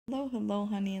Hello,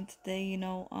 honey, and today,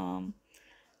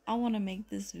 I want to make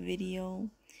this video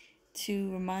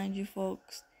to remind you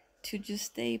folks to just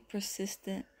stay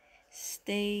persistent,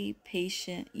 stay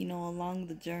patient, along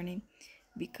the journey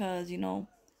because,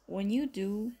 when you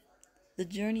do, the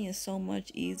journey is so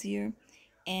much easier.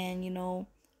 And,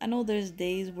 I know there's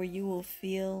days where you will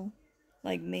feel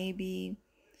like maybe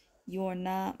you're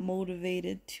not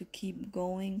motivated to keep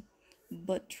going,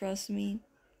 but trust me,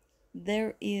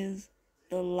 there is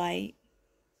the light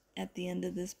at the end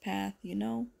of this path.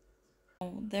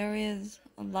 There is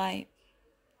a light.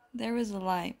 There is a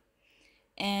light.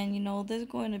 And, there's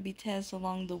going to be tests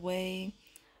along the way.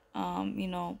 Um, you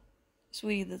know,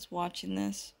 Sweetie that's watching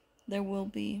this, there will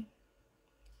be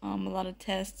a lot of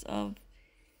tests of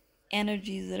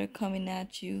energies that are coming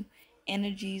at you,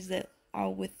 energies that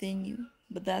are within you.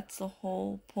 But that's the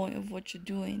whole point of what you're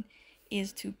doing,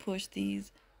 is to push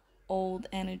these old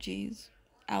energies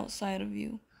outside of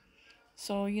you.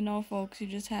 So, folks, you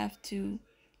just have to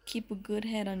keep a good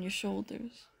head on your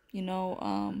shoulders.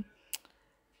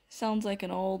 Sounds like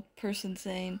an old person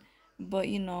saying, but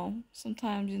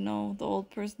sometimes, the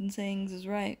old person sayings is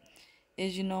right.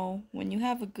 Is, when you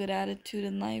have a good attitude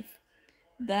in life,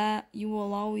 that you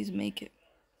will always make it.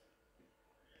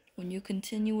 When you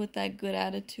continue with that good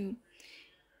attitude,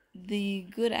 the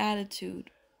good attitude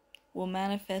will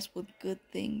manifest with good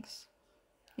things,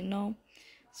 you know?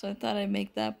 So I thought I'd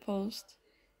make that post.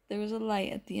 There is a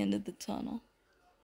light at the end of the tunnel.